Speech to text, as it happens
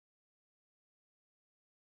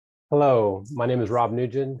Hello, my name is Rob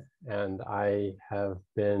Nugent, and I have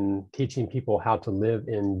been teaching people how to live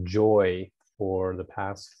in joy for the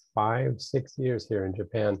past 5-6 years here in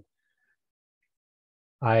Japan.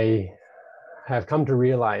 I have come to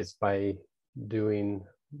realize by leading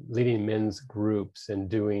men's groups and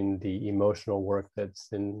doing the emotional work that's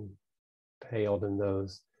entailed in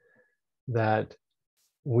those, that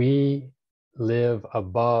we live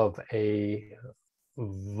above a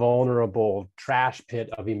vulnerable trash pit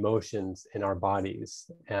of emotions in our bodies.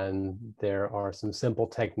 And there are some simple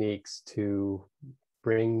techniques to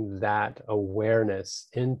bring that awareness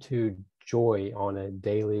into joy on a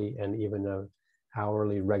daily and even an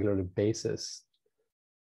hourly, regular basis.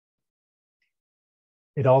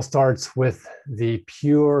 It all starts with the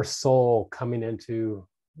pure soul coming into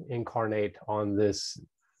incarnate on this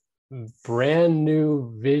brand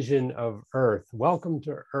new vision of Earth. Welcome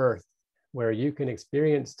to Earth, where you can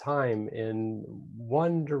experience time in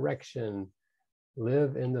one direction,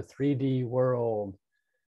 live in the 3D world.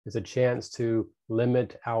 Is a chance to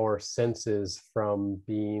limit our senses from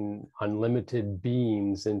being unlimited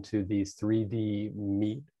beings into these 3D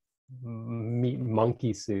meat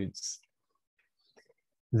monkey suits.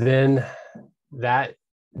 Then that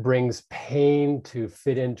brings pain to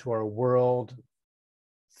fit into our world,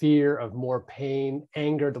 fear of more pain,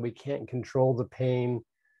 anger that we can't control the pain,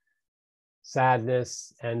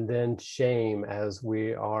 sadness, and then shame, as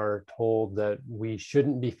we are told that we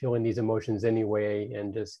shouldn't be feeling these emotions anyway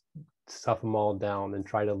and just stuff them all down and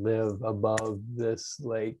try to live above this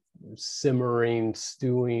like simmering,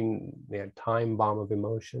 stewing time bomb of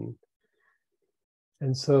emotion.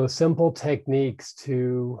 And so simple techniques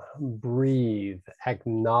to breathe,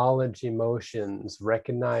 acknowledge emotions,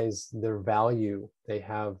 recognize their value they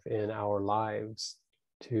have in our lives,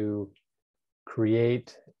 to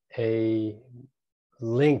create a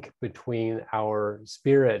link between our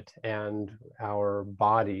spirit and our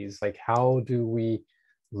bodies. Like, how do we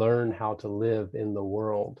learn how to live in the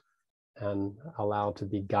world and allow to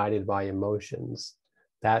be guided by emotions?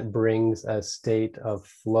 That brings a state of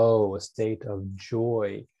flow, a state of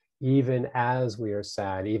joy. Even as we are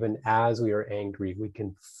sad, even as we are angry, we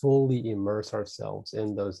can fully immerse ourselves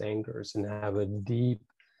in those angers and have a deep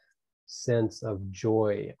sense of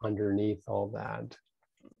joy underneath all that.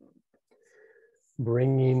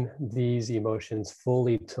 Bringing these emotions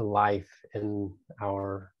fully to life in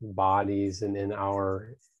our bodies and in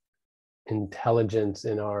our intelligence,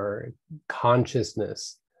 in our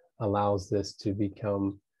consciousness, allows this to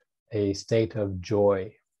become a state of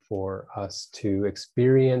joy for us to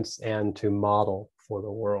experience and to model for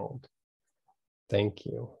the world. Thank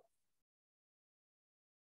you.